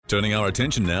Turning our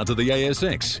attention now to the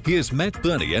ASX, here's Matt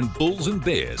Burney and Bulls and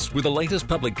Bears with the latest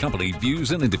public company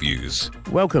views and interviews.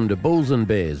 Welcome to Bulls and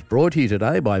Bears, brought to you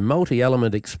today by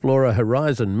multi-element explorer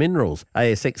Horizon Minerals,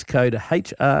 ASX code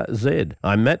HRZ.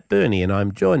 I'm Matt Burney and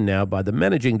I'm joined now by the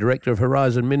Managing Director of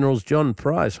Horizon Minerals, John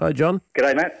Price. Hi, John.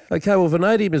 G'day, Matt. Okay, well,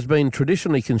 vanadium has been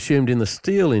traditionally consumed in the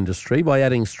steel industry by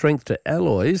adding strength to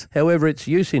alloys. However, its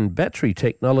use in battery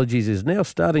technologies is now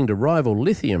starting to rival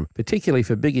lithium, particularly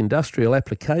for big industrial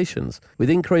applications.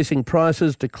 With increasing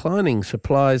prices, declining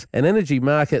supplies, an energy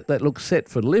market that looks set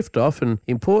for lift-off, and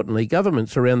importantly,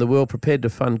 governments around the world prepared to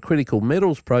fund critical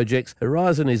metals projects,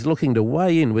 Horizon is looking to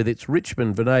weigh in with its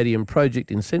Richmond vanadium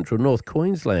project in central North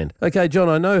Queensland. Okay, John,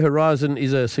 I know Horizon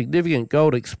is a significant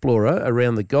gold explorer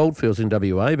around the goldfields in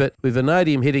WA, but with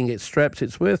vanadium hitting its straps,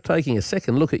 it's worth taking a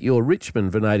second look at your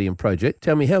Richmond vanadium project.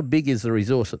 Tell me, how big is the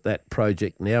resource at that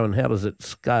project now, and how does it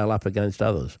scale up against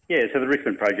others? Yeah, so the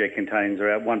Richmond project contains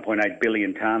around 1.8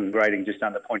 billion tonne, grading just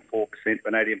under 0.4%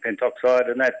 vanadium pentoxide,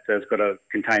 and that has got a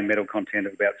contained metal content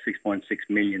of about 6.6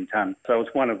 million tonne. So it's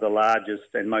one of the largest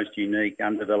and most unique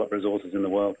undeveloped resources in the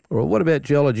world. Well, what about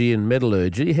geology and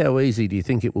metallurgy? How easy do you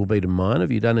think it will be to mine?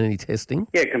 Have you done any testing?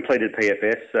 Yeah, completed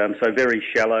PFS, so very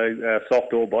shallow,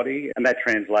 soft ore body, and that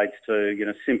translates to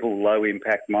simple,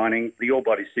 low-impact mining. The ore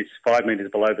body sits 5 metres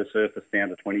below the surface down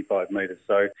to 25 metres.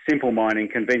 So simple mining,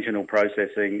 conventional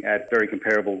processing at very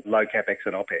comparable low capex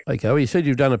and OPEX. Okay, well, you said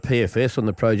you've done a PFS on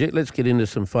the project. Let's get into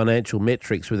some financial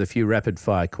metrics with a few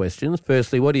rapid-fire questions.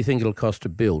 Firstly, what do you think it'll cost to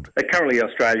build? Currently,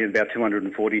 Australian about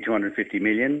 240, 250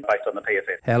 million based on the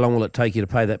PFS. How long will it take you to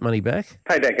pay that money back?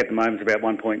 Payback at the moment is about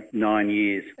 1.9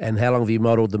 years. And how long have you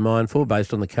modelled the mine for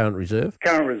based on the current reserve?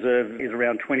 Current reserve is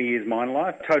around 20 years mine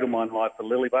life. Total mine life for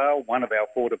Lilydale, one of our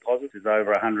 4 deposits, is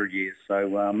over 100 years,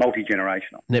 so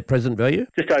multi-generational. Net present value?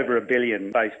 Just over $1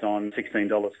 billion based on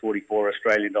 $16.44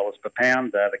 Australian dollars per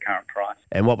pound, the current price.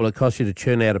 And what will it cost you to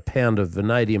churn out a pound of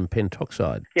vanadium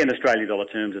pentoxide? Yeah, in Australian dollar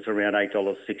terms, it's around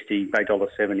 $8.60,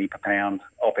 $8.70 per pound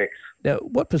OPEX. Now,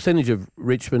 what percentage of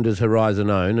Richmond does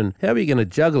Horizon own, and how are you going to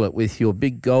juggle it with your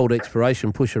big gold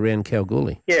exploration push around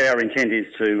Kalgoorlie? Yeah, our intent is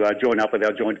to join up with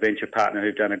our joint venture partner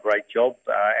who've done a great job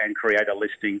and create a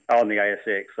listing on the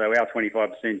ASX. So our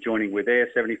 25% joining with their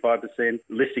 75%,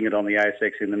 listing it on the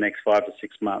ASX in the next 5 to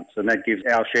 6 months. And that gives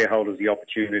our shareholders the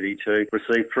opportunity to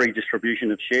receive free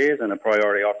distribution of shares and a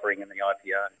priority offering in the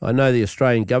IPO. I know the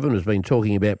Australian government has been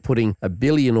talking about putting $1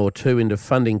 billion or $2 billion into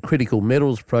funding critical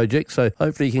metals projects, so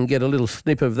hopefully you can get a little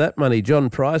snip of that money. John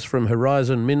Price from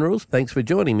Horizon Minerals, thanks for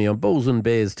joining me on Bulls and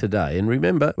Bears today. And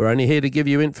remember, we're only here to give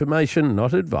you information,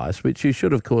 not advice, which you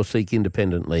should of course seek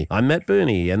independently. I'm Matt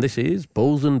Burney and this is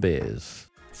Bulls and Bears.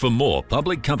 For more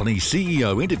public company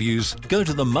CEO interviews, go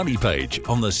to the Money page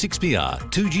on the 6PR,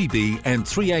 2GB and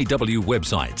 3AW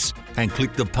websites and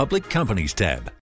click the Public Companies tab.